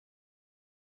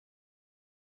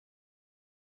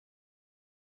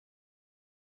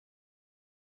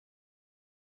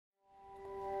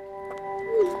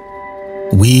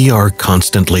We are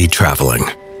constantly traveling,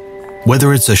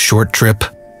 whether it's a short trip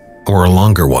or a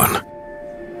longer one.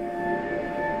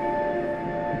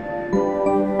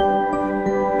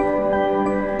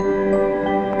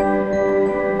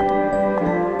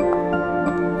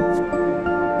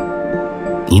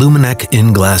 LUMINEQ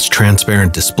in-glass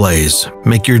transparent displays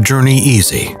make your journey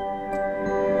easy.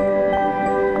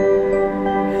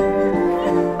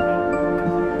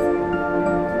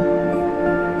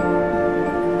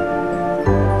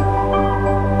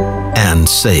 And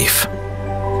safe.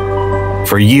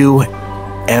 For you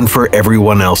and for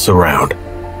everyone else around.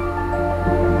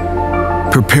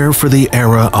 Prepare for the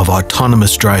era of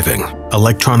autonomous driving,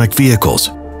 electronic vehicles,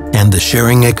 and the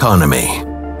sharing economy.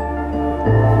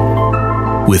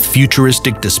 With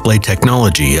futuristic display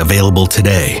technology available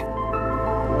today.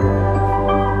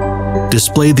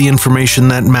 Display the information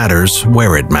that matters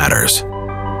where it matters.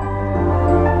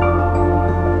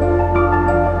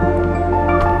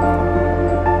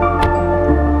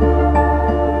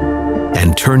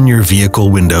 And turn your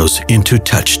vehicle windows into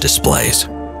touch displays.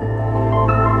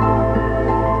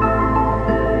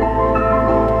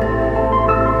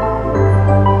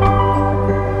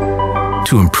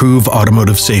 To improve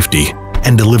automotive safety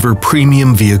and deliver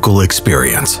premium vehicle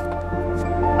experience,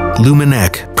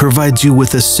 LUMINEQ provides you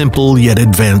with a simple yet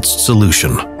advanced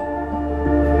solution.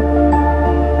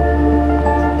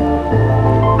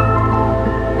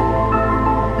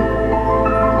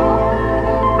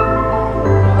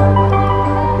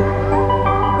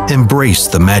 Embrace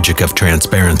the magic of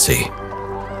transparency.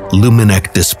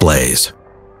 LUMINEQ displays,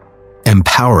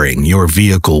 empowering your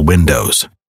vehicle windows.